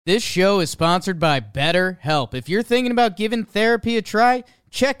This show is sponsored by BetterHelp. If you're thinking about giving therapy a try,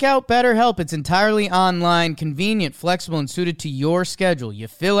 check out BetterHelp. It's entirely online, convenient, flexible, and suited to your schedule. You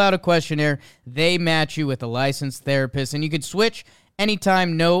fill out a questionnaire, they match you with a licensed therapist, and you can switch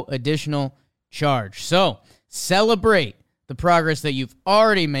anytime, no additional charge. So, celebrate the progress that you've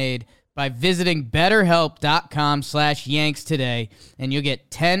already made by visiting BetterHelp.com/Yanks today, and you'll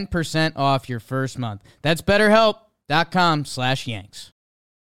get 10% off your first month. That's BetterHelp.com/Yanks.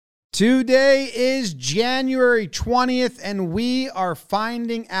 Today is January 20th, and we are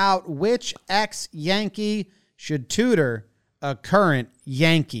finding out which ex-Yankee should tutor a current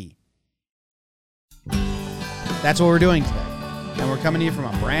Yankee. That's what we're doing today, and we're coming to you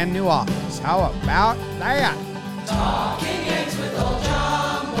from a brand new office. How about that? Talking Yanks with old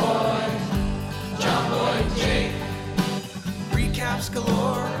John Boy and Jake. Recaps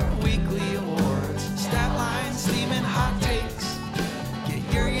galore, weekly awards, stat lines, steaming hot takes.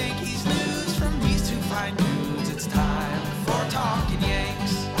 Get your Yankees news from these two fine dudes. It's time for Talking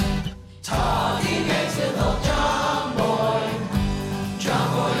Yanks. Talking Yanks with old John Boy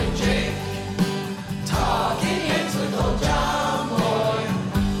and Jake. Talking Yanks with old John Boy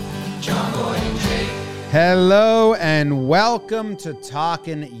and Jake. Hello and welcome to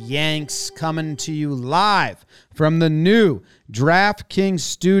Talkin' Yanks, coming to you live from the new DraftKings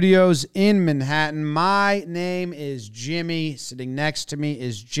Studios in Manhattan. My name is Jimmy. Sitting next to me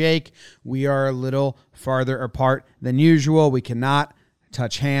is Jake. We are a little farther apart than usual. We cannot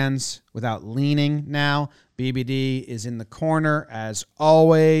touch hands without leaning now. BBD is in the corner as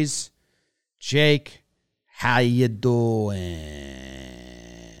always. Jake, how you doing?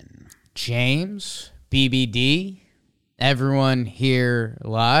 James, BBD, everyone here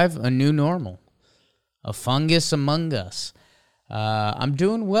live, a new normal, a fungus among us. I'm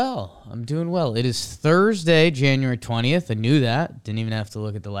doing well. It is Thursday, January 20th. I knew that. Didn't even have to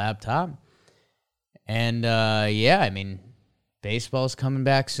look at the laptop. And, baseball's coming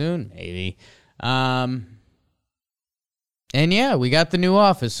back soon, maybe. And, we got the new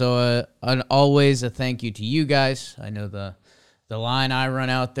office. So, always a thank you to you guys. I know the line I run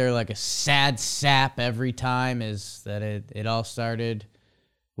out there like a sad sap every time is that it all started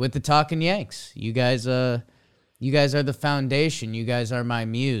with the Talkin' Yanks. You guys are the foundation. You guys are my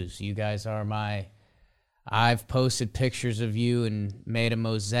muse. You guys are I've posted pictures of you and made a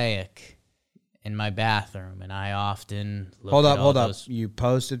mosaic in my bathroom, and I often look Hold at up. those. You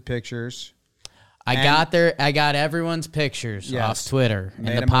posted pictures. I got everyone's pictures off Twitter and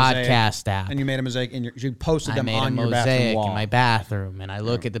the podcast app. And you made a mosaic, and you posted them on your bathroom mosaic wall. in my bathroom, and I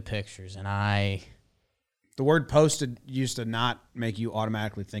look at the pictures, and The word posted used to not make you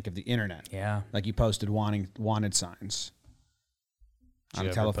automatically think of the internet. Yeah. Like you posted wanted signs on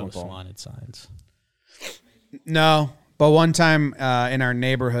a telephone pole. Wanted signs. No, but one time in our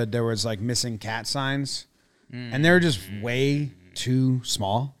neighborhood, there was like missing cat signs, and they were just way too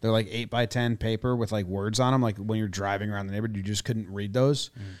small. They're like 8x10 paper with like words on them. Like when you're driving around the neighborhood, you just couldn't read those.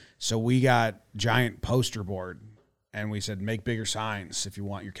 So we got giant poster board, and we said, make bigger signs if you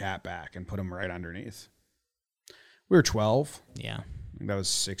want your cat back, and put them right underneath. We were 12. Yeah. I think that was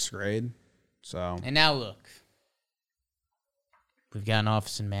 6th grade. So. And now look, we've got an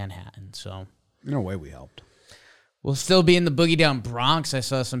office in Manhattan, so. In a way, we helped. We'll still be in the Boogie Down Bronx. I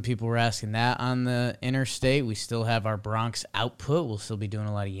saw some people were asking that on the interstate. We still have our Bronx output. We'll still be doing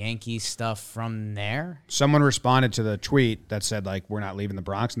a lot of Yankees stuff from there. Someone responded to the tweet that said, like, we're not leaving the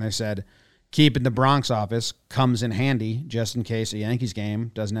Bronx. And they said, keeping the Bronx office comes in handy just in case a Yankees game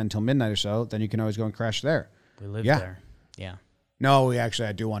doesn't end until midnight or so. Then you can always go and crash there. We live there. Yeah. No,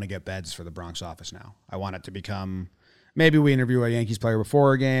 I do want to get beds for the Bronx office now. I want it to become, maybe we interview a Yankees player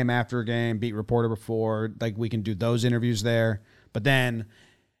before a game, after a game, beat reporter before. Like, we can do those interviews there. But then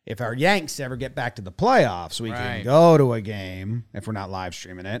if our Yanks ever get back to the playoffs, we can go to a game, if we're not live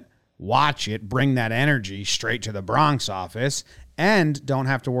streaming it, watch it, bring that energy straight to the Bronx office, and don't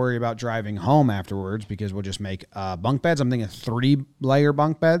have to worry about driving home afterwards because we'll just make bunk beds. I'm thinking 3-layer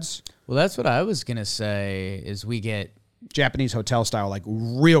bunk beds. Well, that's what I was going to say is we get Japanese hotel style, like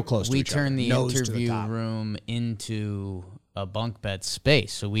real close to each other. We turn the nose interview room into a bunk bed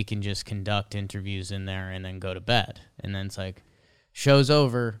space so we can just conduct interviews in there and then go to bed. And then it's like, show's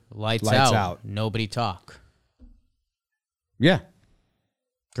over, lights out, nobody talk. Yeah.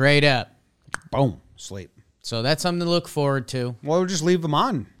 Great app. Boom. Sleep. So that's something to look forward to. Well, we'll just leave them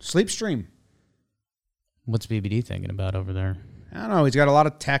on. Sleep stream. What's BBD thinking about over there? I don't know. He's got a lot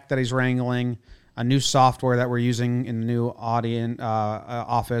of tech that he's wrangling, a new software that we're using in the new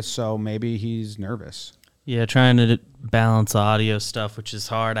office, so maybe he's nervous. Yeah, trying to balance audio stuff, which is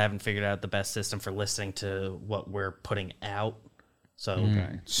hard. I haven't figured out the best system for listening to what we're putting out. So,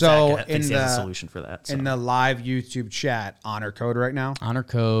 So Zach in thinks he has a the solution for that. So. in the live YouTube chat, honor code right now. Honor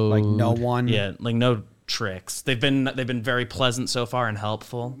code. Like no one. Yeah, like no tricks. They've been very pleasant so far and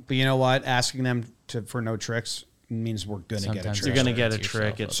helpful. But you know what? Asking them for no tricks means we're gonna get a Sometimes trick. You're gonna Sure, get a it's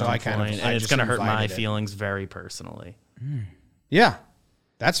trick yourself. at So some I kind of- point, I and it's just gonna hurt my invited it. feelings very personally. Yeah,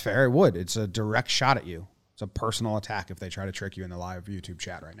 that's fair. It would. It's a direct shot at you. It's a personal attack if they try to trick you in the live YouTube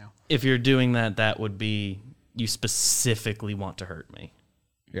chat right now. If you're doing that, that would be you specifically want to hurt me.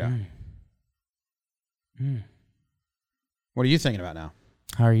 Yeah. What are you thinking about now?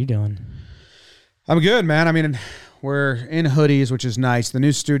 How are you doing? I'm good, man. I mean, we're in hoodies, which is nice. The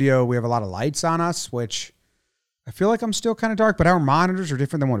new studio, we have a lot of lights on us, which I feel like I'm still kind of dark, but our monitors are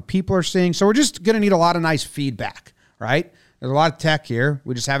different than what people are seeing. So we're just going to need a lot of nice feedback, right? There's a lot of tech here.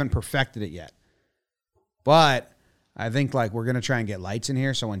 We just haven't perfected it yet. But I think like we're going to try and get lights in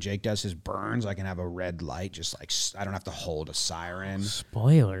here. So when Jake does his burns, I can have a red light, just like I don't have to hold a siren.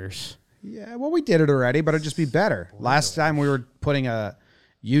 Spoilers. Yeah, well, we did it already, but it'd just be better. Last time we were putting a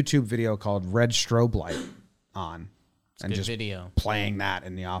YouTube video called Red Strobe Light on. And Good just video. playing that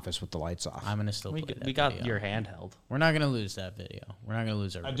in the office with the lights off. I'm gonna still We play that we got video. your handheld. We're not gonna lose that video. We're not gonna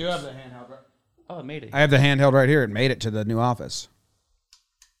lose our. have the handheld. Oh, it made it. I have the handheld right here. It made it to the new office.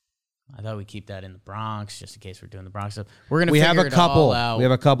 I thought we keep that in the Bronx just in case we're doing the Bronx stuff. We're gonna. We have figure a it couple. all out. We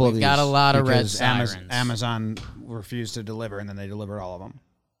have a couple of We've these. got a lot of red because sirens. Amazon refused to deliver, and then they delivered all of them.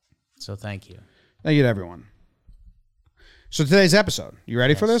 So thank you. Thank you to everyone. So today's episode, you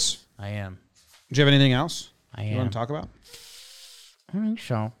ready for this? I am. Do you have anything else I you am. want to talk about? I think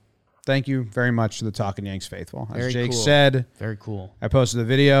so. Thank you very much to the Talking Yanks faithful. As Very Jake cool. said, Very cool. I posted the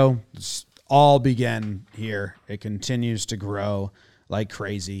video. It's all began here. It continues to grow like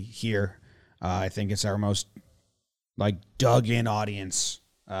crazy here. I think it's our most like dug in audience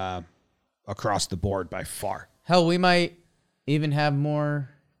across the board by far. Hell, we might even have more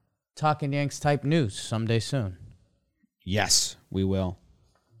Talking Yanks type news someday soon. Yes, we will.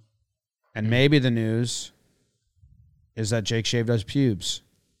 And maybe the news is that Jake shaved his pubes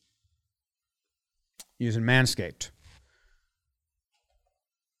using Manscaped.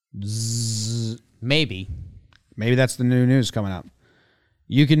 Maybe. Maybe that's the new news coming up.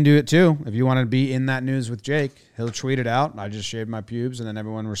 You can do it too. If you want to be in that news with Jake, he'll tweet it out. I just shaved my pubes, and then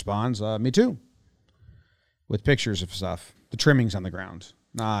everyone responds, me too. With pictures of stuff. The trimmings on the ground,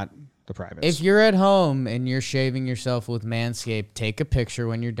 not the privates. If you're at home and you're shaving yourself with Manscaped, take a picture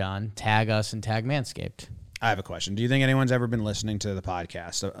when you're done, tag us and tag Manscaped. I have a question. Do you think anyone's ever been listening to the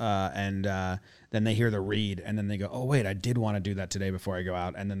podcast and then they hear the read and then they go, oh, wait, I did want to do that today before I go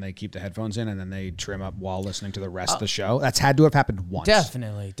out, and then they keep the headphones in and then they trim up while listening to the rest of the show? That's had to have happened once.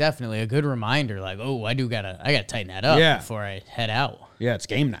 Definitely a good reminder. Like, oh, I gotta tighten that up before I head out. Yeah, it's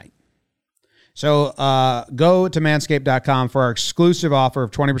game night. So go to manscaped.com for our exclusive offer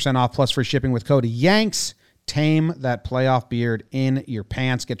of 20% off plus free shipping with code YANKS. Tame that playoff beard in your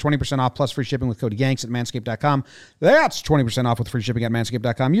pants. Get 20% off plus free shipping with code YANKS at manscaped.com. That's 20% off with free shipping at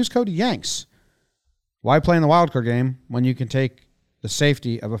manscaped.com. Use code YANKS. Why play in the wildcard game when you can take the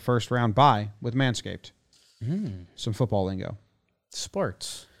safety of a first-round bye with Manscaped? Some football lingo.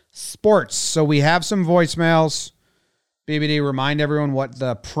 Sports. So we have some voicemails. BBD, remind everyone what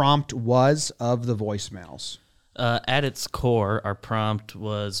the prompt was of the voicemails. At its core, our prompt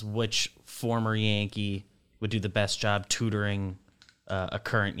was which former Yankee would do the best job tutoring a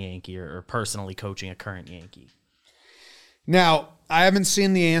current Yankee or personally coaching a current Yankee. Now, I haven't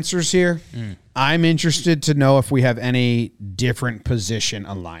seen the answers here. I'm interested to know if we have any different position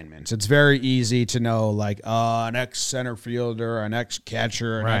alignments. It's very easy to know, like, an ex-center fielder, an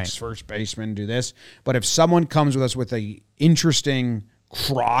ex-catcher, an ex-first baseman do this. But if someone comes with us with a interesting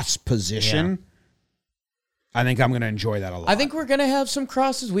cross position, I think I'm going to enjoy that a lot. I think we're gonna have some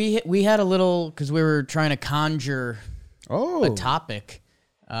crosses. We had a little because we were trying to conjure a topic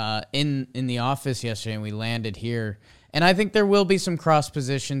in the office yesterday, and we landed here. And I think there will be some cross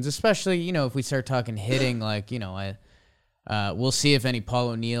positions, especially, if we start talking hitting, like, we'll see if any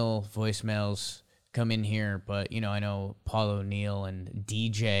Paul O'Neill voicemails come in here. But, I know Paul O'Neill and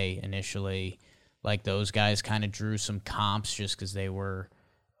DJ initially, like those guys kind of drew some comps just because they were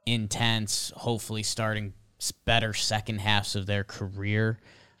intense, hopefully starting better second halves of their career.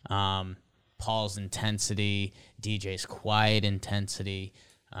 Paul's intensity, DJ's quiet intensity.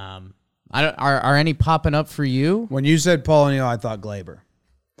 Are any popping up for you? When you said Paul O'Neill, I thought Glaber.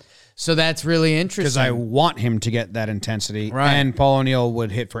 So that's really interesting. Because I want him to get that intensity. Right. And Paul O'Neill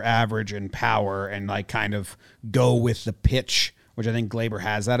would hit for average and power and like kind of go with the pitch, which I think Glaber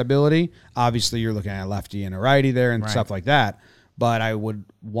has that ability. Obviously, you're looking at a lefty and a righty there and stuff like that. But I would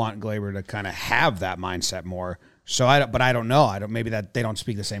want Glaber to kind of have that mindset more. So I don't know. Maybe that they don't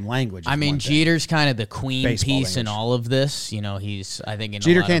speak the same language. I mean, Jeter's kind of the queen Baseball piece in language. all of this. You know, I think in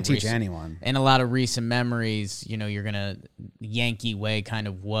Jeter a lot can't of teach recent, anyone. In a lot of recent memories, you know, Yankee way kind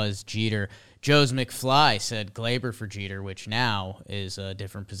of was Jeter. Joe's McFly said Glaber for Jeter, which now is a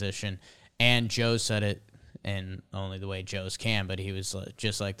different position. And Joe said it in only the way Joe's can, but he was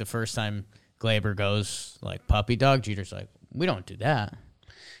just like the first time Glaber goes like puppy dog, Jeter's like, we don't do that.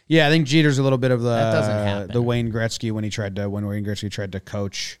 Yeah, I think Jeter's a little bit of That doesn't happen. the Wayne Gretzky when Wayne Gretzky tried to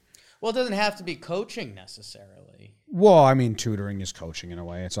coach. Well, it doesn't have to be coaching necessarily. Well, I mean, tutoring is coaching in a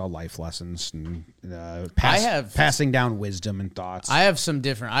way. It's all life lessons and passing down wisdom and thoughts. I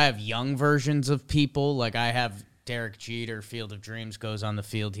have young versions of people. Like I have Derek Jeter, Field of Dreams goes on the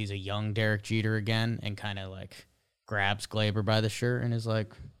field. He's a young Derek Jeter again and kind of like grabs Glaber by the shirt and is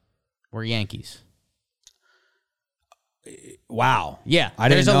like, we're Yankees. Wow. Yeah, I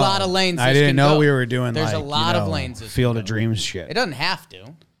didn't there's a know. lot of lanes. I this didn't can know go. we were doing There's like, a lot of lanes. This Field can of go. Dreams shit. It doesn't have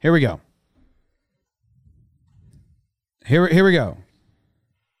to. Here we go. Here we go.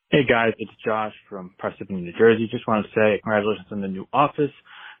 Hey guys, it's Josh from Parsippany, New Jersey. Just want to say congratulations on the new office.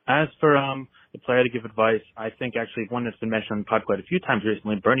 As for the player to give advice, I think actually one that's been mentioned on the pod quite a few times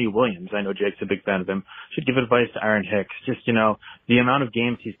recently, Bernie Williams. I know Jake's a big fan of him. Should give advice to Aaron Hicks. Just, you know, the amount of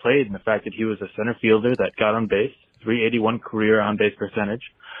games he's played and the fact that he was a center fielder that got on base, 381 career on base percentage,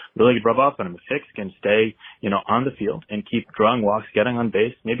 really rub off on him. If Hicks can stay, you know, on the field and keep drawing walks, getting on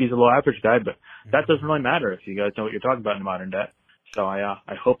base, maybe he's a low average guy, but that doesn't really matter if you guys know what you're talking about in modern day. So I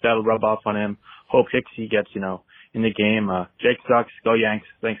hope that'll rub off on him. Hope Hicksy gets, you know, in the game. Jake sucks. Go Yanks.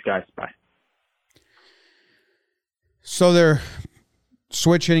 Thanks, guys. Bye. So they're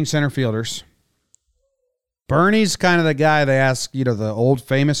switch hitting center fielders. Bernie's kind of the guy they ask, you know, the old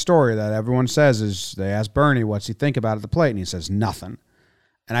famous story that everyone says is they ask Bernie, what's he think about at the plate? And he says nothing.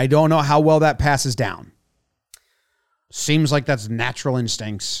 And I don't know how well that passes down. Seems like that's natural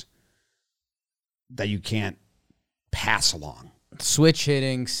instincts that you can't pass along. Switch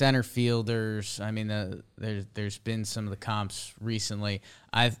hitting center fielders. I mean, there's been some of the comps recently.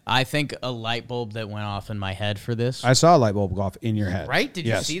 I think a light bulb that went off in my head for this. I saw a light bulb go off in your head. Right? Did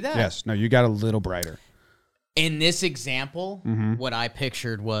you see that? Yes. No, you got a little brighter. In this example, what I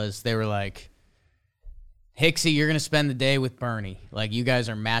pictured was they were like, Hicksy, you're going to spend the day with Bernie. Like, you guys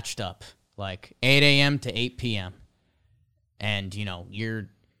are matched up, like 8 a.m. to 8 p.m. And, you know, you're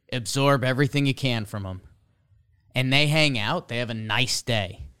absorb everything you can from them. And they hang out. They have a nice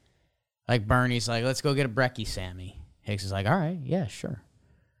day. Like, Bernie's like, let's go get a brekkie, Sammy. Hicks is like, all right, yeah, sure.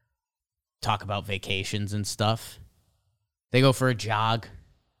 Talk about vacations and stuff. They go for a jog.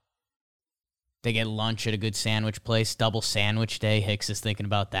 They get lunch at a good sandwich place. Double sandwich day. Hicks is thinking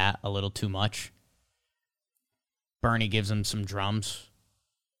about that a little too much. Bernie gives him some drums.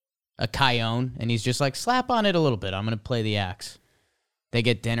 A Cayenne. And he's just like, slap on it a little bit. I'm going to play the axe. They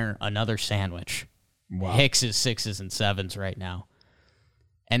get dinner, another sandwich. Wow. Hicks is 6s and 7s right now.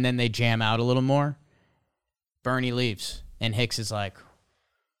 And then they jam out a little more. Bernie leaves. And Hicks is like,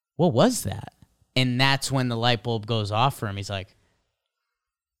 what was that? And that's when the light bulb goes off for him. He's like,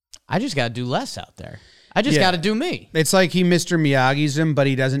 I just got to do less out there. I just got to do me. It's like he Mr. Miyagi's him, but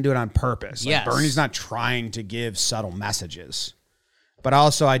he doesn't do it on purpose. Like Yes. Bernie's not trying to give subtle messages. But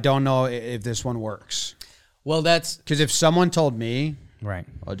also, I don't know if this one works. Well, that's... Because if someone told me, Right.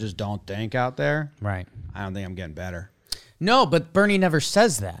 well, just don't think out there, Right. I don't think I'm getting better. No, but Bernie never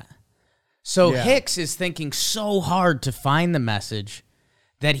says that. So Yeah. Hicks is thinking so hard to find the message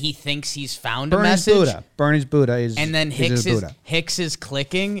that he thinks he's found Bernie's a message. Buddha. Bernie's Buddha is And then his Buddha. Hicks is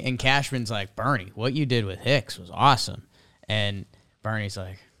clicking, and Cashman's like, Bernie, what you did with Hicks was awesome. And Bernie's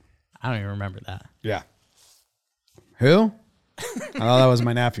like, I don't even remember that. Yeah. Who? I thought that was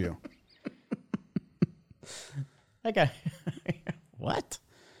my nephew. That guy. What?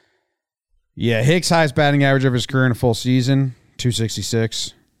 Yeah, Hicks' highest batting average of his career in a full season,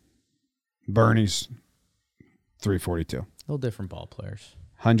 266. Bernie's 342. A little different ball players.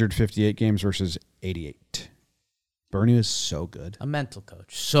 158 games versus 88. Bernie is so good. A mental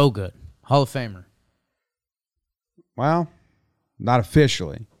coach. So good. Hall of Famer. Well, not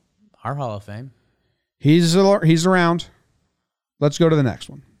officially. Our Hall of Fame. He's around. Let's go to the next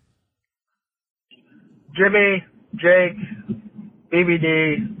one. Jimmy, Jake,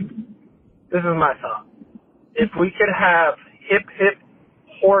 BBD, this is my thought. If we could have hip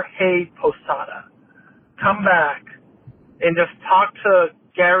Jorge Posada come back and just talk to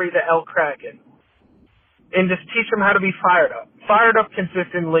Gary the El Kraken and just teach him how to be fired up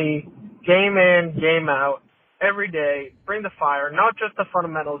consistently, game in, game out, every day, bring the fire, not just the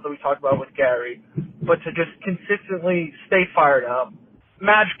fundamentals that we talked about with Gary, but to just consistently stay fired up,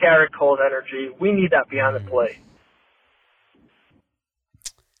 match Garrett Cole's energy. We need that behind the plate.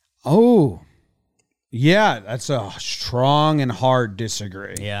 Oh, yeah, that's a strong and hard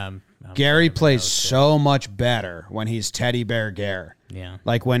disagree. Yeah. Gary plays so much better when he's Teddy Bear Gare. Yeah.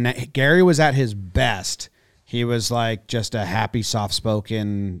 Like when Gary was at his best, he was like just a happy,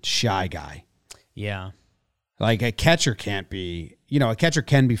 soft-spoken, shy guy. Yeah. Like a catcher can't be, a catcher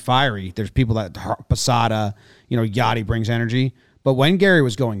can be fiery. There's people that Posada, Yachty brings energy. But when Gary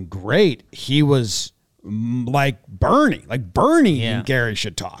was going great, he was like Bernie. Like Bernie and Gary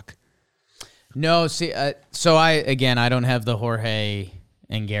should talk. No, see, so I don't have the Jorge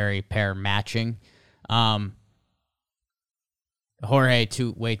and Gary pair matching. Jorge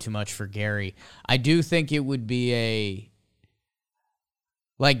way too much for Gary. I do think it would be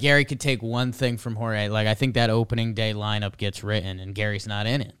like Gary could take one thing from Jorge. Like I think that opening day lineup gets written and Gary's not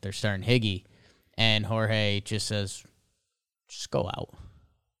in it. They're starting Higgy, and Jorge just says, "Just go out."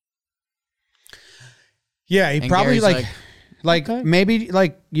 Yeah, he And probably Gary's like maybe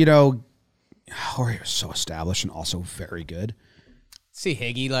Jorge was so established and also very good. See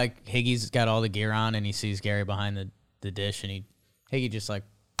Higgy, like Higgy's got all the gear on and he sees Gary behind the dish and Higgy just like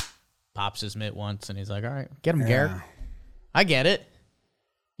pops his mitt once and he's like, all right, get him, Garrett. I get it.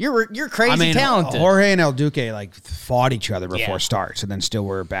 You're crazy talented. Jorge and El Duque like fought each other before starts and then still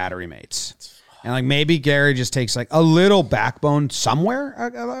were battery mates. And like maybe Gary just takes like a little backbone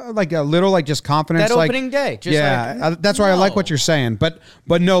somewhere, like a little like just confidence. That opening day. Just that's why I like what you're saying. But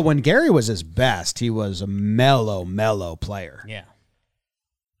no, when Gary was his best, he was a mellow player. Yeah.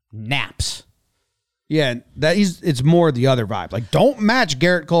 Naps. Yeah, it's more the other vibe. Like, don't match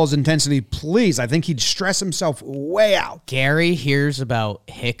Garrett Cole's intensity, please. I think he'd stress himself way out. Gary hears about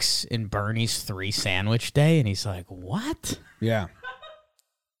Hicks and Bernie's 3 sandwich day, and he's like, what? Yeah.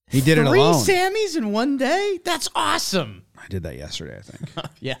 He did it alone. 3 Sammys in one day? That's awesome. I did that yesterday, I think.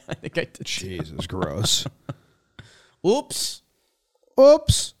 Yeah, I think I did. Jesus, gross. Oops.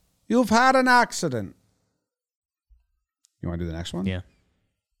 You've had an accident. You want to do the next one? Yeah.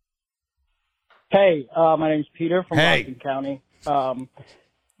 Hey, my name's Peter from Washington County. The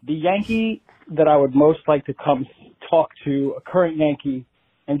Yankee that I would most like to come talk to, a current Yankee,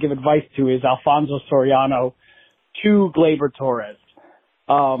 and give advice to is Alfonso Soriano to Gleyber Torres.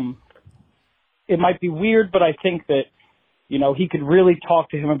 It might be weird, but I think that, he could really talk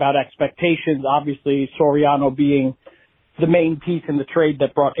to him about expectations. Obviously, Soriano being the main piece in the trade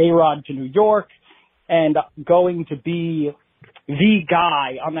that brought A-Rod to New York and going to be the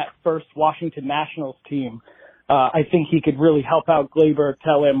guy on that first Washington Nationals team. I think he could really help out Gleyber,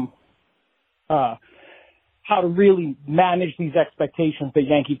 tell him how to really manage these expectations that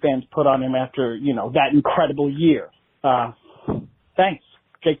Yankee fans put on him after, that incredible year. Thanks.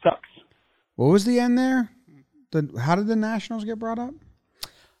 Jake Tucks. What was the end there? How did the Nationals get brought up?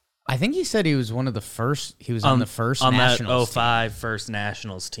 I think he said he was one of the first. He was on the first on Nationals that 05 first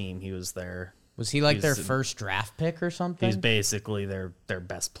Nationals team. He was there. Was he like their first draft pick or something? He's basically their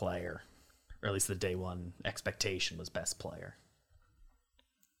best player, or at least the day one expectation was best player.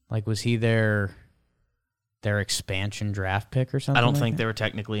 Like, was he their expansion draft pick or something? I don't think they were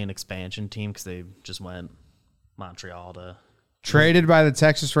technically an expansion team because they just went Montreal to. Traded by the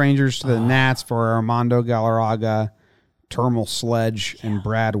Texas Rangers to the Nats for Armando Galarraga, Termal Sledge, and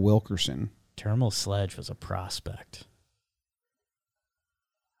Brad Wilkerson. Termal Sledge was a prospect.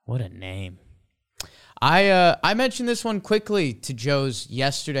 What a name. I mentioned this one quickly to Joe's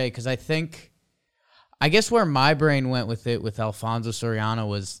yesterday because I guess where my brain went with it with Alfonso Soriano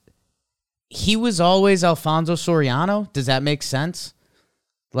was he was always Alfonso Soriano. Does that make sense?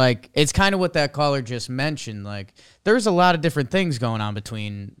 Like, it's kind of what that caller just mentioned. Like, there's a lot of different things going on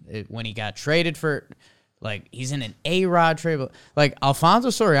between when he got traded for, like, he's in an A-Rod trade. But, like, Alfonso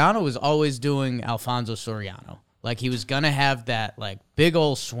Soriano was always doing Alfonso Soriano. Like, he was going to have that, like, big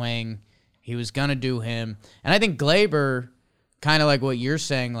old swing. He was going to do him. And I think Gleyber, kind of like what you're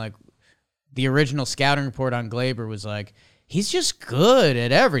saying, like, the original scouting report on Gleyber was like, he's just good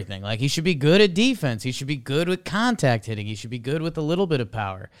at everything. Like, he should be good at defense. He should be good with contact hitting. He should be good with a little bit of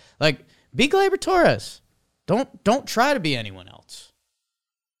power. Like, be Gleyber Torres. Don't try to be anyone else.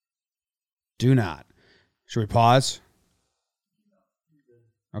 Do not. Should we pause?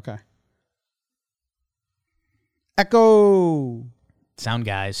 Okay. Echo. Sound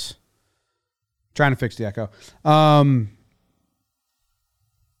guys. Trying to fix the echo. I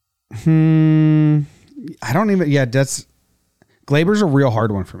don't even. Yeah, that's. Gleyber's a real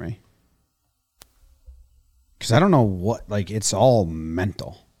hard one for me. Because I don't know what. Like, it's all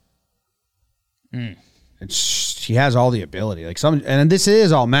mental. He has all the ability. Like and this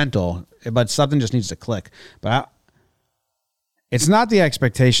is all mental, but something just needs to click. But it's not the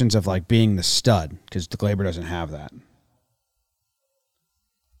expectations of like being the stud, because the Gleyber doesn't have that.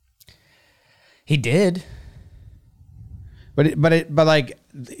 He did. But like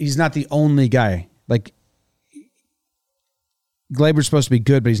he's not the only guy. Like Glaber's supposed to be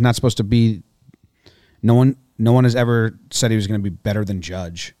good, but he's not supposed to be. No one has ever said he was going to be better than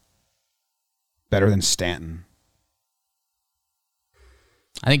Judge, better than Stanton.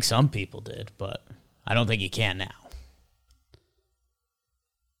 I think some people did, but I don't think you can now.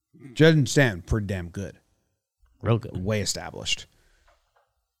 Judge and Stanton, pretty damn good. Real good. Way established.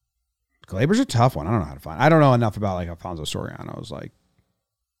 Glaber's a tough one. I don't know how to find. I don't know enough about like Alfonso Soriano's like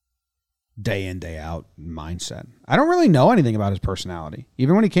day in, day out mindset. I don't really know anything about his personality,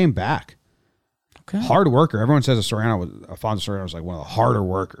 even when he came back. Okay. Hard worker. Everyone says Alfonso Soriano was like one of the harder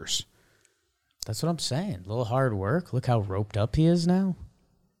workers. That's what I'm saying. A little hard work. Look how roped up he is now.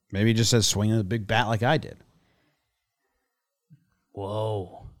 Maybe he just says swinging a big bat like I did.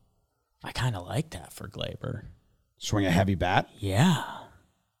 Whoa. I kind of like that for Glaber. Swing a heavy bat? Yeah.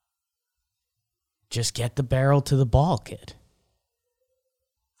 Just get the barrel to the ball, kid.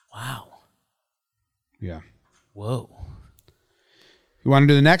 Wow. Yeah. Whoa. You want to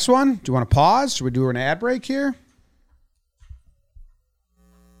do the next one? Do you want to pause? Should we do an ad break here?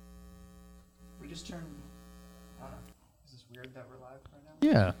 We just turned. I don't know. Is this weird that we're live right now?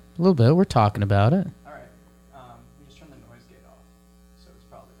 Yeah, a little bit. We're talking about it. All right. We just turned the noise gate off, so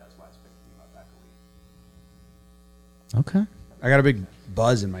that's why it's picking me up back a week. Okay. I got a big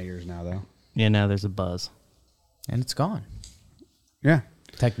buzz in my ears now, though. Yeah, now there's a buzz. And it's gone. Yeah.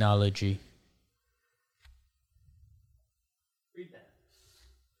 Technology.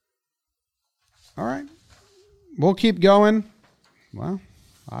 All right. We'll keep going. Well,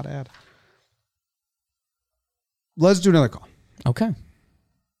 odd ad. Let's do another call. Okay.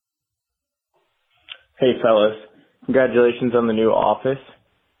 Hey, fellas. Congratulations on the new office.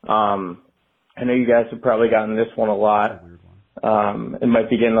 I know you guys have probably gotten this one a lot. It might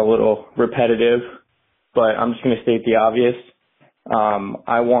be getting a little repetitive, but I'm just going to state the obvious.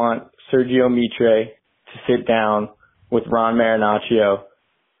 I want Sergio Mitre to sit down with Ron Marinaccio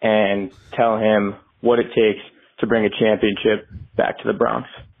and tell him what it takes to bring a championship back to the Bronx.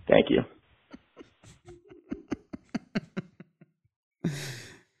 Thank you.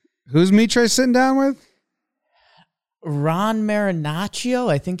 Who's Mitre sitting down with? Ron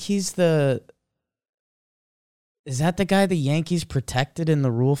Marinaccio. I think he's the... Is that the guy the Yankees protected in the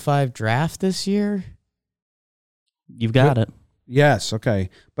Rule 5 draft this year? You've got it. Yes,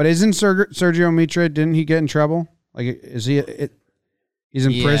 okay. But isn't Sergio Mitre, didn't he get in trouble? Like, is he... He's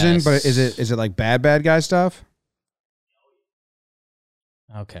in prison, but is it like bad guy stuff?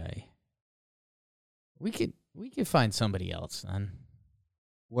 Okay. We could find somebody else then.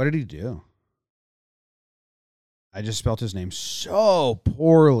 What did he do? I just spelled his name so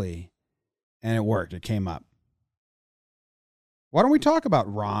poorly, and it worked. It came up. Why don't we talk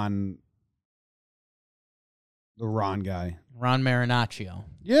about Ron, the Ron guy? Ron Marinaccio.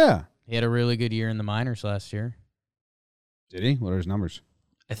 Yeah. He had a really good year in the minors last year. Did he? What are his numbers?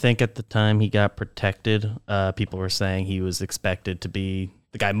 I think at the time he got protected, people were saying he was expected to be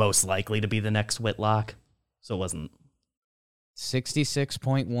the guy most likely to be the next Whitlock. So it wasn't.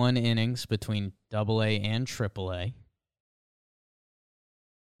 66.1 innings between AA and AAA.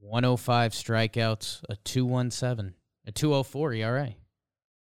 105 strikeouts, a 2.17, a 2.04 ERA.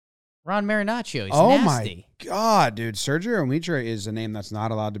 Ron Marinaccio, he's nasty. My God, dude. Sergio Mitre is a name that's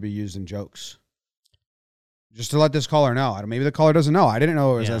not allowed to be used in jokes. Just to let this caller know. Maybe the caller doesn't know. I didn't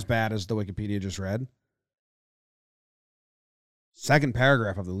know it was as bad as the Wikipedia just read. Second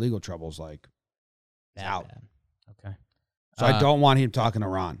paragraph of the legal troubles, like, out. Bad. Okay. So I don't want him talking to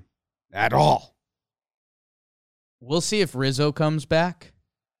Ron at all. We'll see if Rizzo comes back.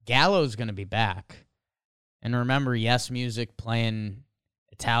 Gallo's going to be back. And remember, Yes Music playing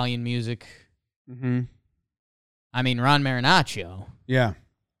Italian music. Mm-hmm. I mean, Ron Marinaccio. Yeah.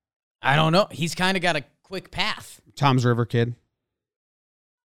 I don't know. He's kind of got a quick path. Tom's River kid.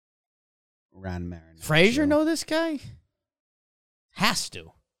 Ron Marinaccio. Frazier know this guy? Has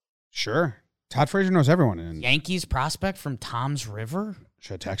to. Sure. Todd Frazier knows everyone. Yankees prospect from Tom's River?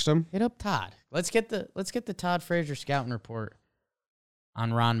 Should I text him? Hit up Todd. Let's get the Todd Frazier scouting report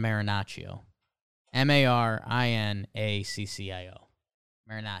on Ron Marinaccio. Marinaccio.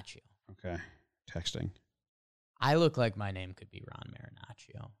 Marinaccio. Okay. Texting. I look like my name could be Ron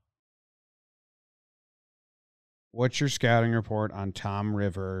Marinaccio. What's your scouting report on Tom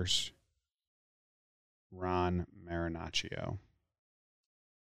Rivers, Ron Marinaccio?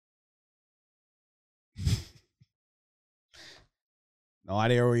 No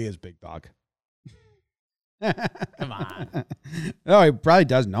idea who he is, big dog. Come on. No, he probably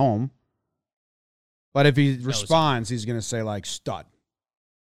does know him. But if he responds, he's going to say, like, stud.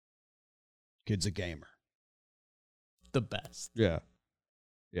 kid's a gamer. The best. Yeah.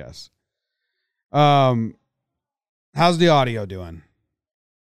 Yes. How's the audio doing?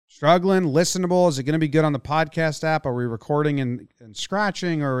 Struggling, listenable? Is it going to be good on the podcast app? Are we recording and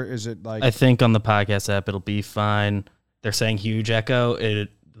scratching, or is it like... I think on the podcast app it'll be fine. They're saying huge echo.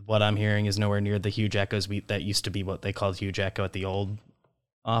 What I'm hearing is nowhere near the huge echoes that used to be what they called huge echo at the old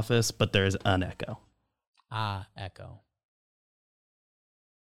office, but there's an echo. Echo.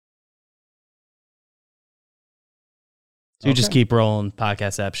 So you just keep rolling.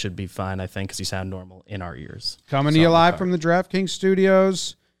 Podcast app should be fine, I think, because you sound normal in our ears. Coming to you live from the DraftKings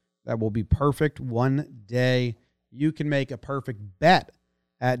studios. That will be perfect one day. You can make a perfect bet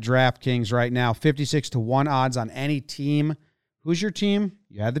at DraftKings right now. 56-1 odds on any team. Who's your team?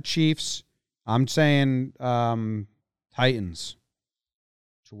 You had the Chiefs. I'm saying Titans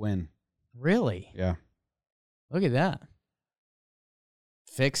to win. Really? Yeah. Look at that.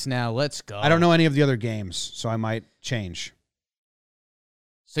 Fix now. Let's go. I don't know any of the other games, so I might change.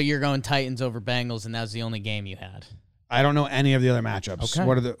 So you're going Titans over Bengals, and that was the only game you had. I don't know any of the other matchups. Okay.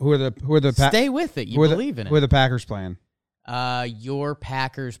 Who are the Stay with it. You believe in it. Who are the Packers playing? Your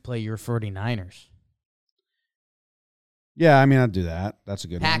Packers play your 49ers. Yeah, I mean, I'd do that. That's a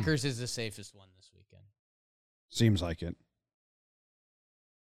good one. Packers is the safest one this weekend. Seems like it.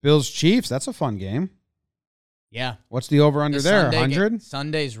 Bills Chiefs, that's a fun game. Yeah. What's the over-under there, 100?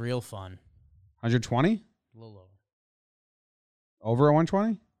 Sunday's real fun. 120? A little over. Over at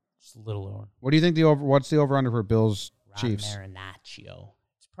 120? Just a little over. What do you think what's the over-under for Bills Chiefs? Marinaccio.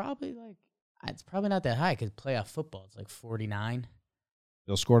 It's probably not that high because playoff football, it's like 49.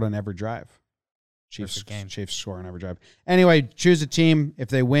 Bills scored on every drive. Chiefs score on every drive. Anyway, choose a team. If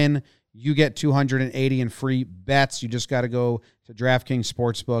they win, you get 280 in free bets. You just got to go to DraftKings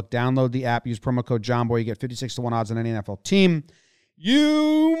Sportsbook, download the app, use promo code JOHNBOY. You get 56-1 odds on any NFL team.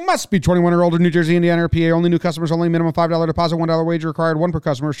 You must be 21 or older, New Jersey, Indiana, or PA. Only new customers, only minimum $5 deposit, $1 wager required, one per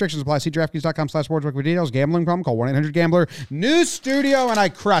customer. Restrictions apply. See DraftKings.com/sportsbook for details. Gambling problem? Call 1-800-GAMBLER. New studio, and I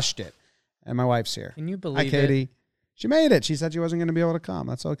crushed it. And my wife's here. Can you believe Hi, Katie. it? She made it. She said she wasn't going to be able to come.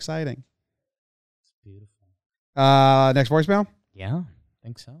 That's so exciting. It's beautiful. Next voicemail? Yeah, I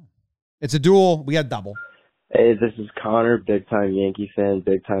think so. It's a duel. We got double. Hey, this is Connor, big-time Yankee fan,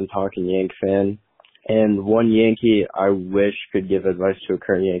 big-time Talking Yank fan. And one Yankee I wish could give advice to a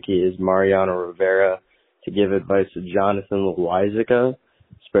current Yankee is Mariano Rivera to give advice to Jonathan Loaisiga,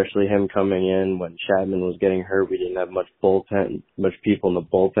 especially him coming in when Chapman was getting hurt. We didn't have much people in the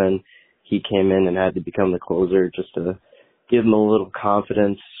bullpen. He came in and had to become the closer just to give him a little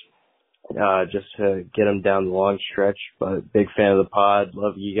confidence, just to get him down the long stretch. But big fan of the pod.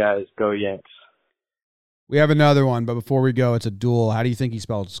 Love you guys. Go Yanks. We have another one, but before we go, it's a duel. How do you think he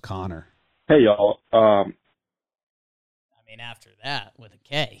spells Connor? Hey, y'all. I mean, after that, with a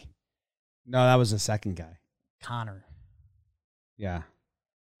K. No, that was the second guy. Connor. Yeah.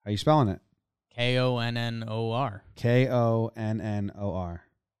 How you spelling it? Konnor. Konnor.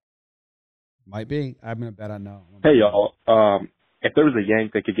 Might be. I'm going to bet on no. Hey, y'all. If there was a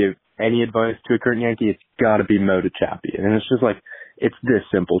Yank that could give any advice to a current Yankee, it's got to be Mo to Chappie. And it's just like, it's this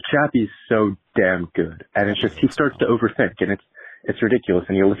simple. Chappie's so damn good. And it's just, he starts to overthink, and it's ridiculous.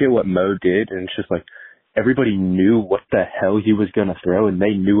 And you look at what Mo did, and it's just like, everybody knew what the hell he was going to throw, and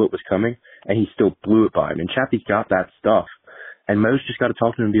they knew it was coming, and he still blew it by him. And Chappie's got that stuff. And Mo's just got to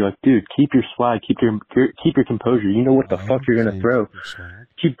talk to him and be like, dude, keep your swag, keep your composure. You know what the fuck you're going to throw.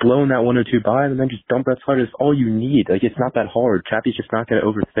 Keep blowing that 102 by him, and then just dump that slider. It's all you need. Like, it's not that hard. Chappie's just not going to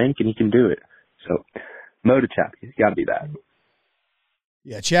overthink, and he can do it. So, Mo to Chappie. It's got to be that.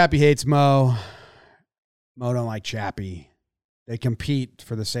 Yeah, Chappie hates Mo. Mo don't like Chappie. They compete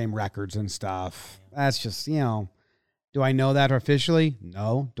for the same records and stuff. That's just, do I know that officially?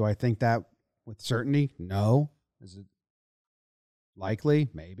 No. Do I think that with certainty? No. Is it likely?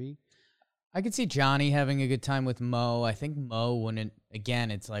 Maybe. I could see Johnny having a good time with Mo. I think Mo wouldn't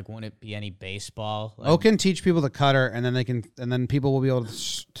be any baseball. Mo can teach people the cutter, and then people will be able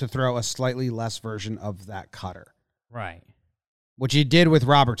to throw a slightly less version of that cutter. Right. Which he did with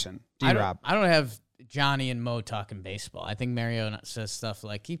Robertson. I don't have Johnny and Mo talking baseball. I think Mariano says stuff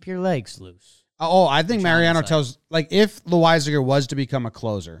like, keep your legs loose. Oh, I think Mariano tells, if Loaisiga was to become a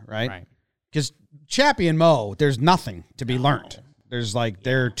closer, right? Right. Because Chappie and Mo, there's nothing to be learned. There's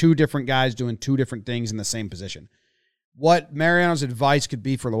they're two different guys doing two different things in the same position. What Mariano's advice could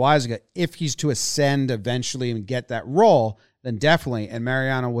be for Loaisiga, if he's to ascend eventually and get that role, then definitely. And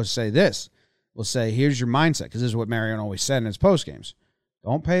Mariano will say this. Will say, here's your mindset, because this is what Mariano always said in his post games.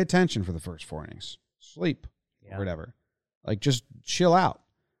 Don't pay attention for the first 4 innings. Sleep or whatever. Just chill out.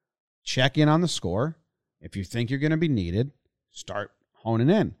 Check in on the score. If you think you're going to be needed, start honing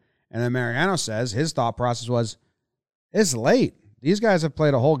in. And then Mariano says his thought process was, it's late. These guys have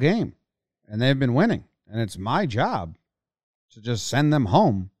played a whole game, and they've been winning, and it's my job to just send them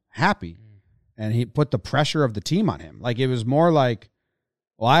home happy. And he put the pressure of the team on him. Like, it was more like,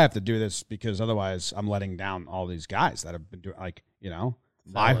 well, I have to do this because otherwise I'm letting down all these guys that have been doing, like, you know,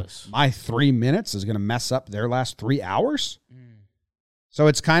 my 3 minutes is going to mess up their last 3 hours. So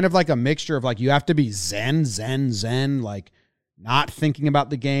it's kind of like a mixture of, like, you have to be zen, like not thinking about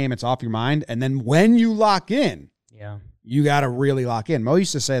the game. It's off your mind. And then when you lock in, you got to really lock in. Mo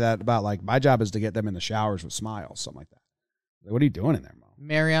used to say that about, like, my job is to get them in the showers with smiles, something like that. Like, what are you doing in there, Mo?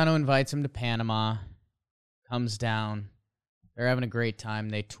 Mariano invites him to Panama, comes down. They're having a great time.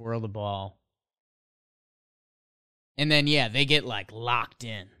 They twirl the ball. And then, they get, like, locked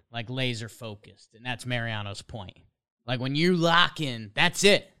in, like laser focused. And that's Mariano's point. Like, when you lock in, that's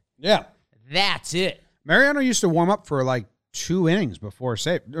it. Yeah. That's it. Mariano used to warm up for, like, 2 innings before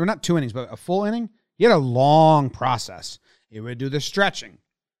save. Or not 2 innings, but a full inning. He had a long process. He would do the stretching.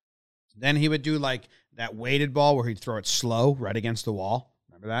 Then he would do, like, that weighted ball where he'd throw it slow right against the wall.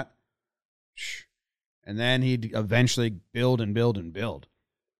 Remember that? And then he'd eventually build and build and build.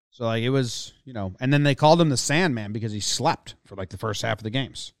 So, like, it was, you know, and then they called him the Sandman because he slept for, like, the first half of the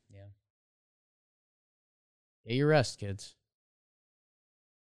games. Yeah. Get your rest, kids.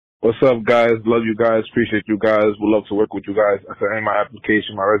 What's up, guys? Love you guys. Appreciate you guys. Would love to work with you guys. I sent in my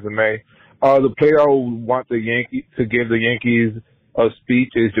application, my resume. The player I would want the Yankees to give the Yankees a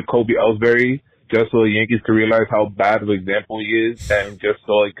speech is Jacoby Ellsbury, just so the Yankees can realize how bad of an example he is, and just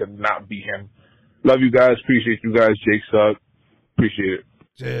so it could not be him. Love you guys. Appreciate you guys. Jake Suck. Appreciate it.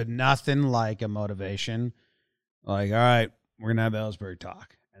 Dude, nothing like a motivation. Like, all right, we're going to have Ellsbury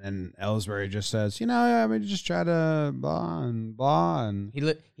talk. And then Ellsbury just says, you know, I mean, just try to blah and blah. And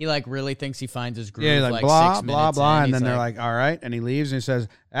he like really thinks he finds his groove. Yeah, like blah, 6 blah, minutes blah. in. And then He's they're like, all right. And he leaves and he says,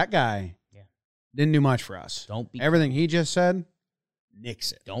 that guy didn't do much for us. Everything he just said,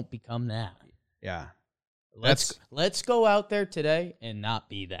 nix it. Don't become that. Yeah. Let's go out there today and not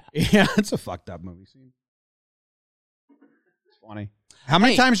be that. Yeah, it's a fucked up movie scene. It's funny. How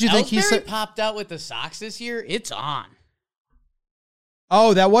many times do you think he said popped out with the Sox this year? It's on.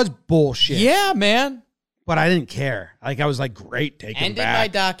 Oh, that was bullshit. Yeah, man. But I didn't care. Like, I was like, great, take him Ended back. my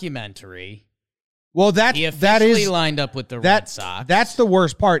documentary. Well, he officially lined up with the Red Sox. That's the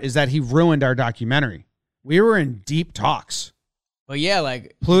worst part, is that he ruined our documentary. We were in deep talks. But yeah,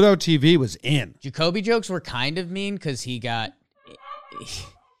 like Pluto TV was in. Jacoby jokes were kind of mean because he got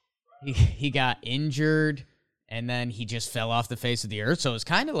injured and then he just fell off the face of the earth. So it was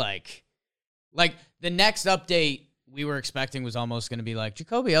kind of like the next update we were expecting was almost going to be like,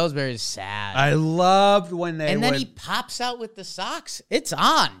 Jacoby Ellsbury is sad. I loved when they then he pops out with the Sox. It's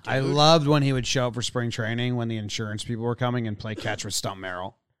on, dude. I loved when he would show up for spring training when the insurance people were coming and play catch with Stump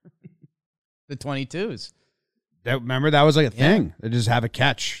Merrill. The 22s. Remember, that was like a thing. They just have a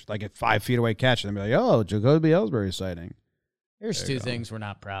catch, like a 5 feet away catch, and they'd be like, oh, Jacoby Ellsbury sighting. Here's two things we're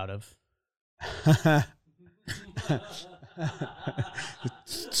not proud of.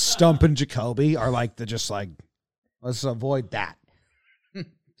 Stump and Jacoby are like, let's avoid that.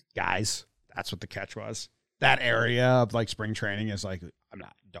 Guys, that's what the catch was. That area of like spring training is like,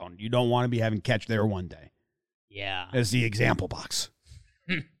 you don't want to be having catch there one day. Yeah. It's the example box.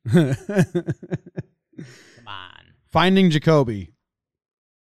 Come on. Finding Jacoby.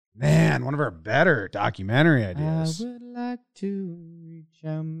 Man, one of our better documentary ideas. I would like to reach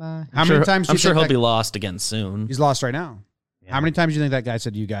out my... How many times do you I'm sure think he'll be lost again soon. He's lost right now. Yeah. How many times do you think that guy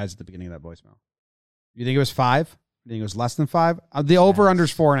said to you guys at the beginning of that voicemail? You think it was 5? You think it was less than 5? The over-under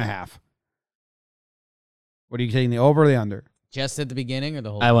is 4.5. What are you taking, the over or the under? Just at the beginning or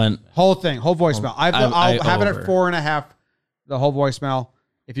the whole? I went whole thing, whole voicemail. I'll have it at over. 4.5. The whole voicemail.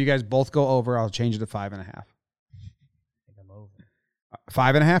 If you guys both go over, I'll change it to 5.5. I think I'm over.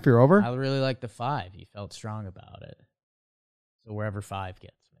 5.5, you're over? I really like the 5. You felt strong about it. So wherever 5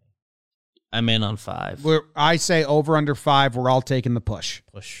 gets me. I'm in on 5. I say over under 5. We're all taking the push.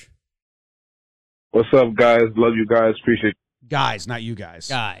 Push. What's up, guys? Love you guys. Appreciate you. Guys, not you guys.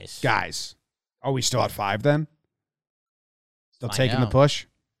 Guys. Are we still at 5 then? Still taking the push?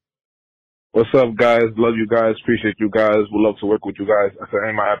 What's up, guys? Love you guys. Appreciate you guys. Would love to work with you guys. I sent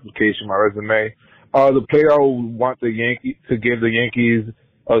in my application, my resume. The player I would want the Yankees to give the Yankees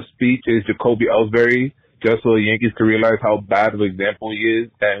a speech is Jacoby Ellsbury, just so the Yankees can realize how bad of an example he is,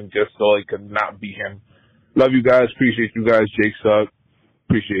 and just so it could not be him. Love you guys. Appreciate you guys. Jake Suck.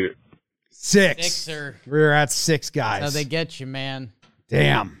 Appreciate it. 6. Sixer. We're at 6 guys. That's how they get you, man.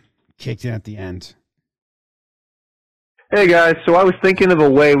 Damn. Kicked in at the end. Hey guys, so I was thinking of a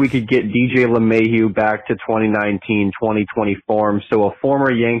way we could get DJ LeMahieu back to 2019-2020 form. So a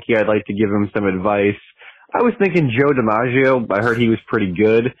former Yankee, I'd like to give him some advice. I was thinking Joe DiMaggio. I heard he was pretty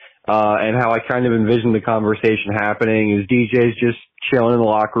good. And how I kind of envisioned the conversation happening is DJ's just chilling in the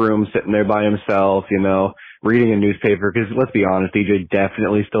locker room, sitting there by himself, you know, reading a newspaper. Because let's be honest, DJ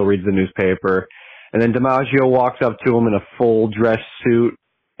definitely still reads the newspaper. And then DiMaggio walks up to him in a full dress suit,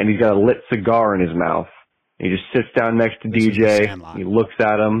 and he's got a lit cigar in his mouth. He just sits down next to DJ. He looks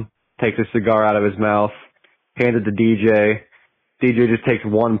at him, takes a cigar out of his mouth, hands it to DJ. DJ just takes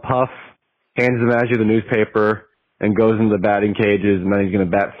one puff, hands DiMaggio the newspaper, and goes into the batting cages, and then he's going to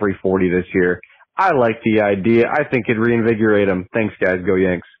bat 340 this year. I like the idea. I think it'd reinvigorate him. Thanks, guys. Go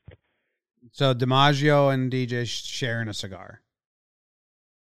Yanks. So DiMaggio and DJ sharing a cigar.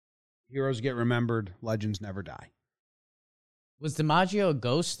 Heroes get remembered. Legends never die. Was DiMaggio a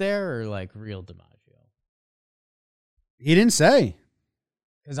ghost there or like real DiMaggio? He didn't say.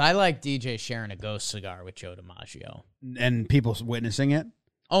 Because I like DJ sharing a ghost cigar with Joe DiMaggio. And people witnessing it?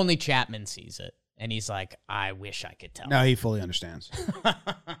 Only Chapman sees it. And he's like, I wish I could tell. No, he fully understands.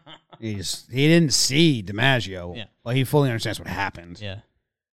 He didn't see DiMaggio. Yeah. Well, he fully understands what happened. Yeah.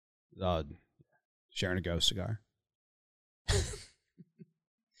 Sharing a ghost cigar.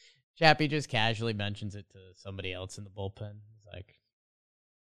 Chappie just casually mentions it to somebody else in the bullpen. He's like,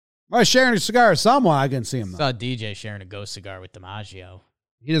 well, sharing a cigar with someone, I can see him, though. Saw DJ sharing a ghost cigar with DiMaggio.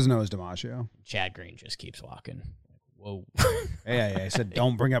 He doesn't know it's DiMaggio. Chad Green just keeps walking. Whoa. Hey, I said,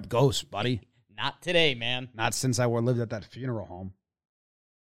 don't bring up ghosts, buddy. Not today, man. Not since I lived at that funeral home.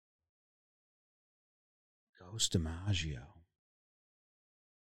 Ghost DiMaggio.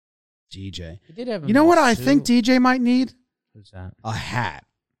 DJ. He did have you know what I think DJ might need? Who's that? A hat.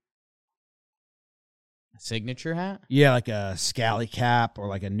 A signature hat? Yeah, like a scally cap or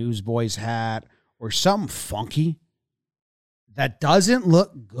like a Newsboys hat or something funky that doesn't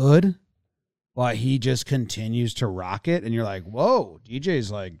look good, but he just continues to rock it. And you're like, whoa,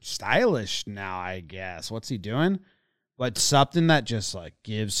 DJ's like stylish now, I guess. What's he doing? But something that just like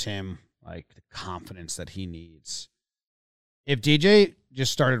gives him like the confidence that he needs. If DJ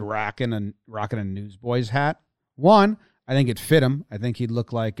just started rocking a Newsboys hat, one, I think it'd fit him. I think he'd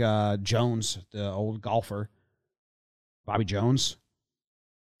look like Jones, the old golfer. Bobby Jones.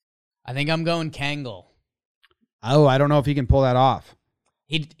 I think I'm going Kangol. Oh, I don't know if he can pull that off.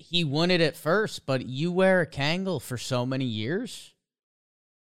 He won it at first, but you wear a Kangol for so many years,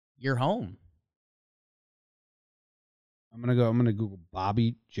 you're home. I'm gonna Google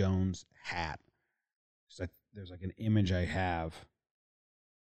Bobby Jones hat. There's like an image I have.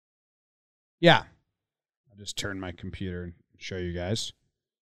 Yeah. I'll just turn my computer and show you guys.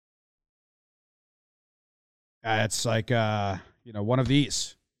 It's like one of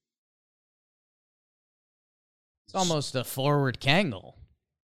these. It's almost a forward Kangol.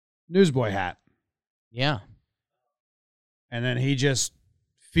 Newsboy hat. Yeah. And then he just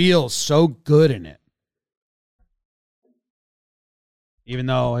feels so good in it. Even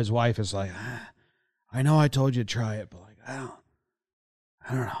though his wife is like, I know I told you to try it, but like I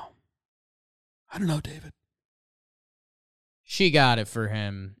don't know. I don't know, David. She got it for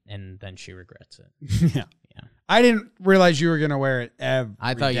him, and then she regrets it. Yeah. I didn't realize you were going to wear it every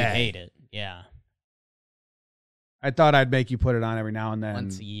I thought day. you hate it. Yeah. I thought I'd make you put it on every now and then.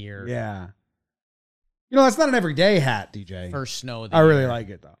 Once a year. Yeah. You know, that's not an everyday hat, DJ. First snow of the I really year. like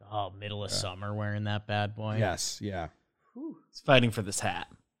it, though. Oh, middle of summer wearing that bad boy. Yes, yeah. He's fighting for this hat.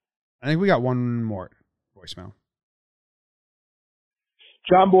 I think we got one more voicemail.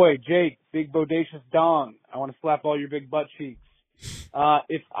 John Boy, Jake, big bodacious dong. I want to slap all your big butt cheeks.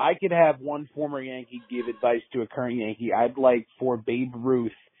 If I could have one former Yankee give advice to a current Yankee, I'd like for Babe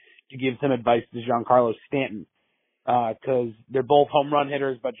Ruth to give some advice to Giancarlo Stanton. Because they're both home run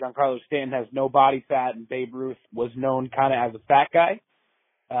hitters, but Giancarlo Stanton has no body fat, and Babe Ruth was known kind of as a fat guy.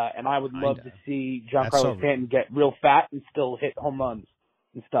 And I would love to see Giancarlo Stanton get real fat and still hit home runs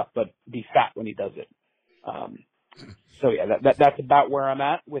and stuff, but be fat when he does it. So yeah, that's about where I'm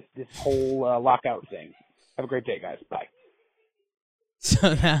at with this whole lockout thing. Have a great day, guys. Bye.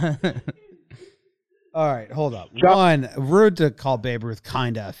 So that All right, hold up. One, rude to call Babe Ruth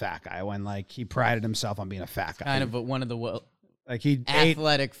kind of a fat guy when like he prided himself on being a fat guy. kind of one of the Like he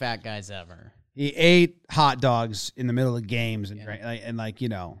athletic fat guys ever. He ate hot dogs in the middle of games and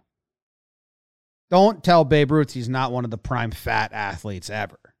don't tell Babe Ruth he's not one of the prime fat athletes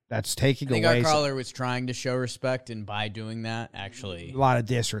ever. That's taking I think away our caller was trying to show respect, and by doing that, actually a lot of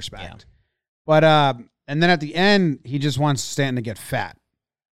disrespect. But and then at the end, he just wants Stanton to get fat.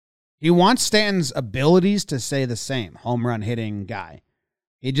 He wants Stanton's abilities to stay the same, home run hitting guy.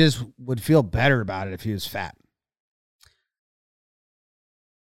 He just would feel better about it if he was fat.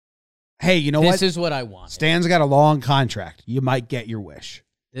 Hey, you know what? This is what I wanted. Stan's got a long contract. You might get your wish.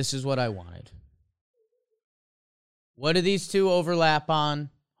 This is what I wanted. What do these two overlap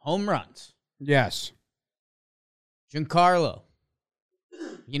on? Home runs. Yes. Giancarlo.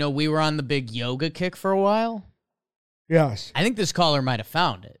 You know, we were on the big yoga kick for a while. Yes. I think this caller might have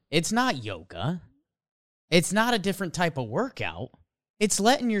found it. It's not yoga. It's not a different type of workout. It's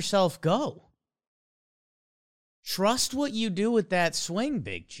letting yourself go. Trust what you do with that swing,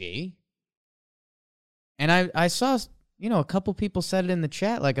 Big G. And I saw, you know, a couple people said it in the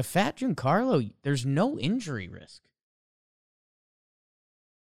chat, like a fat Giancarlo, there's no injury risk.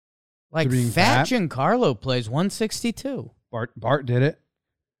 Like fat Giancarlo plays 162. Bart did it.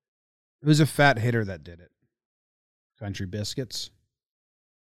 It was a fat hitter that did it. Country Biscuits.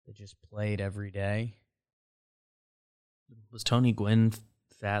 They just played every day. Was Tony Gwynn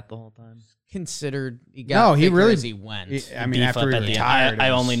fat the whole time? Considered, he got as he went. I mean, after he retired. I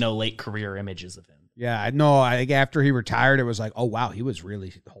only know late career images of him. Yeah, I know. I think after he retired, it was like, oh, wow, he was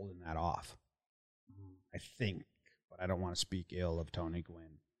really holding that off. I think, but I don't want to speak ill of Tony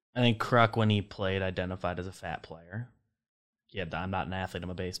Gwynn. I think Kruk, when he played, identified as a fat player. Yeah, I'm not an athlete, I'm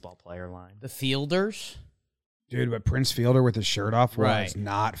a baseball player line. The Fielders? Dude, but Prince Fielder with his shirt off was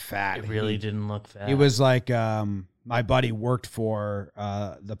not fat. It really didn't look fat. He was like, my buddy worked for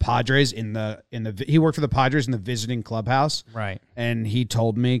the Padres he worked for the Padres in the visiting clubhouse. Right. And he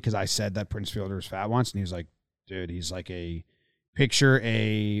told me, because I said that Prince Fielder was fat once, and he was like, dude, he's like the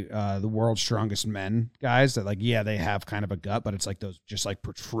world's strongest men guys that, like, yeah, they have kind of a gut, but it's like those just like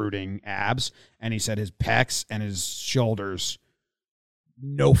protruding abs. And he said his pecs and his shoulders,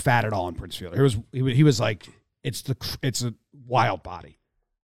 no fat at all in Prince Fielder. He was like, it's a wild body.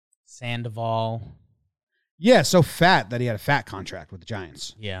 Sandoval. Yeah, so fat that he had a fat contract with the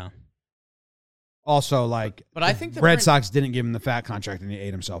Giants. Yeah. Also, like, but I think the Red Sox didn't give him the fat contract, and he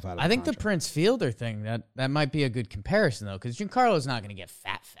ate himself out of it. I think the Prince Fielder thing, that might be a good comparison, though, because Giancarlo's not going to get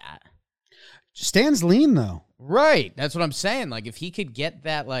fat. Stan's lean, though. Right. That's what I'm saying. Like, if he could get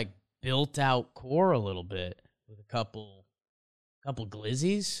that, like, built-out core a little bit with a couple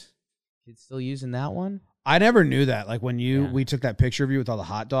glizzies, he's still using that one. I never knew that. Like, when we took that picture of you with all the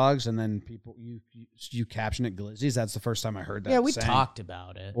hot dogs, and then you caption it glizzies. That's the first time I heard that. Yeah, we saying. talked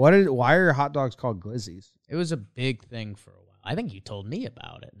about it. Why are your hot dogs called glizzies? It was a big thing for a while. I think you told me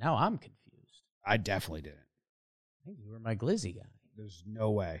about it. Now I'm confused. I definitely didn't. I think you were my glizzy guy. There's no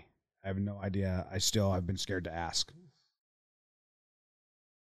way. I have no idea. I've been scared to ask.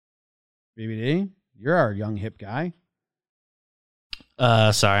 BBD, you're our young hip guy.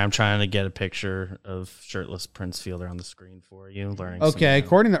 Sorry, I'm trying to get a picture of shirtless Prince Fielder on the screen for you. Learning. Okay,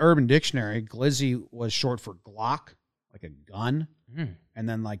 according to Urban Dictionary, glizzy was short for Glock, like a gun, and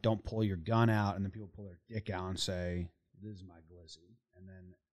then like don't pull your gun out, and then people pull their dick out and say, "This is my glizzy," and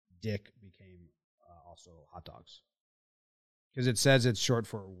then dick became also hot dogs because it says it's short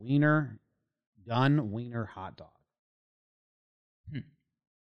for wiener, gun, wiener, hot dog.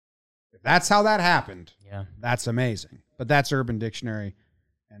 If that's how that happened, yeah, that's amazing. But that's Urban Dictionary,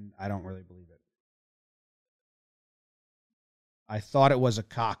 and I don't really believe it. I thought it was a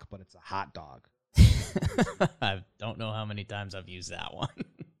cock, but it's a hot dog. I don't know how many times I've used that one.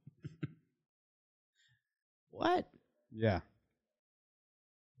 What? Yeah.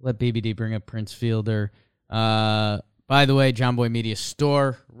 Let BBD bring up Prince Fielder. By the way, John Boy Media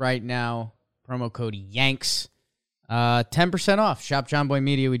store right now. Promo code YANKS. 10% off. Shop John Boy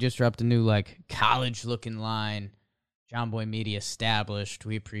Media. We just dropped a new college-looking line. John Boy Media established.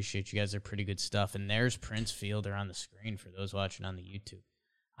 We appreciate you guys. They're pretty good stuff. And there's Prince Fielder on the screen for those watching on the YouTube.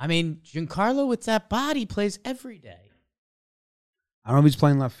 I mean, Giancarlo with that body plays every day. I don't know if he's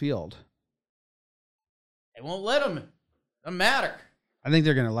playing left field. They won't let him. Doesn't matter. I think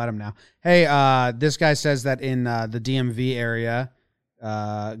they're going to let him now. Hey, this guy says that in the DMV area,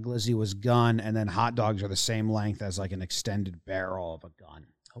 glizzy was gun, and then hot dogs are the same length as like an extended barrel of a gun.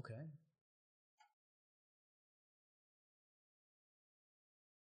 Okay.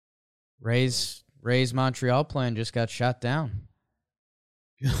 Ray's Montreal plan just got shot down.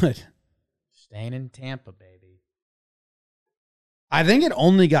 Good. Staying in Tampa, baby. I think it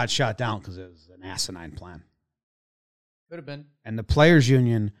only got shot down because it was an asinine plan. Could have been. And the players'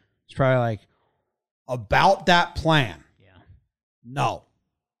 union is probably like, about that plan. Yeah. No.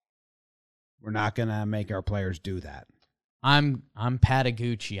 We're not going to make our players do that. I'm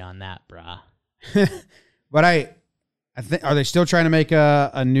Patagucci on that, brah. But I think, are they still trying to make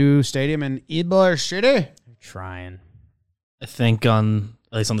a new stadium in Ybor City? They're trying. I think at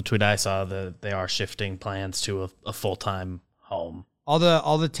least on the tweet I saw, that they are shifting plans to a full-time home. All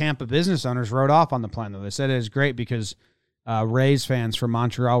the Tampa business owners wrote off on the plan, though. They said it is great because Rays fans from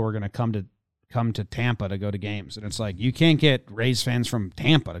Montreal were going to come to Tampa to go to games. And it's like, you can't get Rays fans from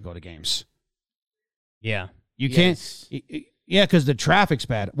Tampa to go to games. Yeah. You can't. Yeah, because the traffic's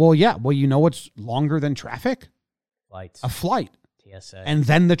bad. Well, yeah. Well, you know what's longer than traffic? Flights. A flight. TSA. And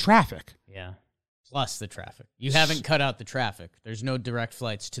then the traffic. Yeah. Plus the traffic. You haven't cut out the traffic. There's no direct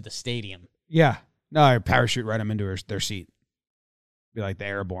flights to the stadium. Yeah. No, I parachute right them into their seat. Be like the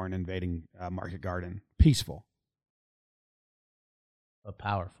airborne invading Market Garden. Peaceful. But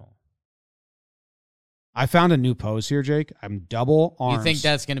powerful. I found a new pose here, Jake. I'm double arms. You think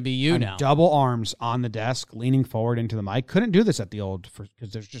that's going to be you now? Double arms on the desk, leaning forward into the mic. Couldn't do this at the old,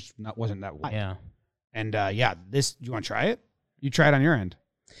 because there's just wasn't that wide. Yeah. And this, you want to try it? You try it on your end.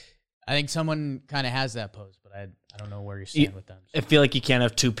 I think someone kind of has that pose, but I don't know where you stand with them. So. I feel like you can't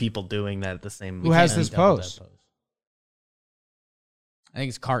have two people doing that at the same. Who has this pose? I think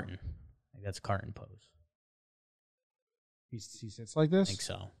it's Carton. I think that's Carton pose. He sits like this? I think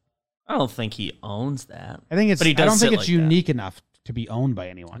so. I don't think he owns that. I think it's. But he does I don't think sit it's like unique enough to be owned by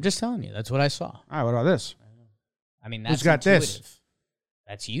anyone. I'm just telling you. That's what I saw. All right, what about this? I mean, that's who's got intuitive. this?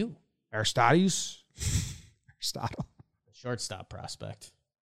 That's you. Aristides? Aristotle. The shortstop prospect.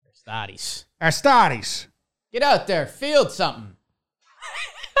 Aristides. Aristides. Get out there. Field something.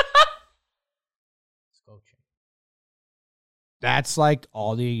 That's like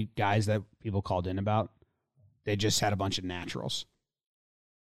all the guys that people called in about. They just had a bunch of naturals.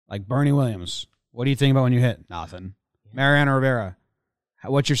 Like Bernie Williams. What do you think about when you hit? Nothing. Mariano Rivera.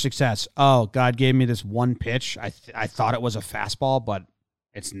 What's your success? Oh, God gave me this one pitch. I thought it was a fastball, but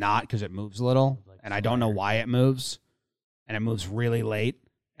it's not because it moves a little. And I don't know why it moves. And it moves really late.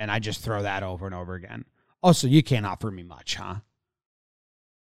 And I just throw that over and over again. Oh, so you can't offer me much, huh?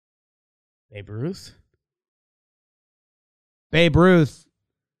 Babe Ruth? Babe Ruth,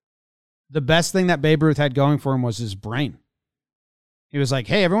 the best thing that Babe Ruth had going for him was his brain. He was like,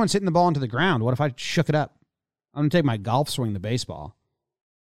 hey, everyone's hitting the ball into the ground. What if I shook it up? I'm going to take my golf swing to baseball.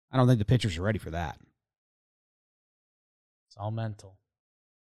 I don't think the pitchers are ready for that. It's all mental.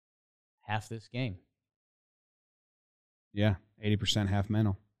 Half this game. Yeah, 80% half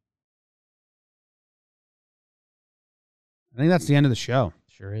mental. I think that's the end of the show.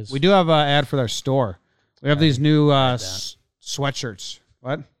 Sure is. We do have an ad for our store. We have these new sweatshirts.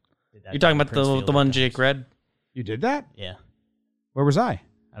 What? You're talking about the one Jake read? You did that? Yeah. Where was I?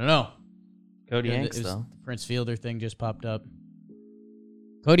 I don't know. Cody Yanks, though. The Prince Fielder thing just popped up.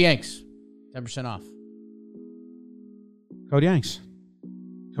 Cody Yanks, 10% off. Cody Yanks.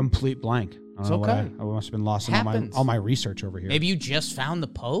 Complete blank. I It's don't know okay. I must have been lost in all my research over here. Maybe you just found the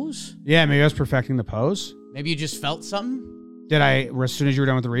pose? Yeah, maybe I was perfecting the pose. Maybe you just felt something? Did I, as soon as you were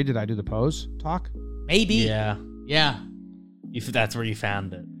done with the read, did I do the pose talk? Maybe. Yeah. Yeah. That's where you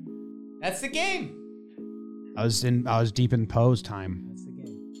found it. That's the game. I was deep in pose time. That's the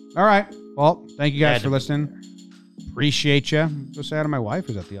game. All right. Well, thank you guys Glad for to be listening. Appreciate you. Go say hi to my wife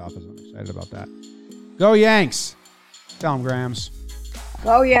who's at the office. I'm excited about that. Go Yanks. Tell them, Grams.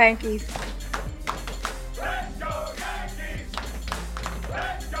 Go Yankees.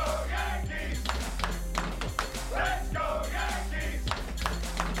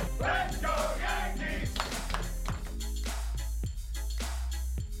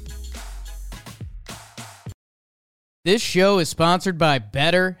 This show is sponsored by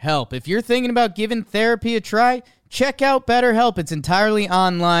BetterHelp. If you're thinking about giving therapy a try, check out BetterHelp. It's entirely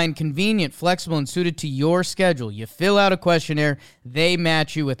online, convenient, flexible, and suited to your schedule. You fill out a questionnaire, they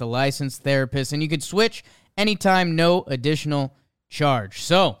match you with a licensed therapist, and you can switch anytime, no additional charge.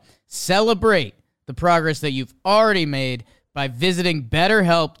 So, celebrate the progress that you've already made by visiting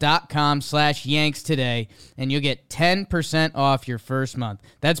BetterHelp.com/Yanks today, and you'll get 10% off your first month.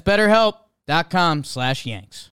 That's BetterHelp.com/Yanks.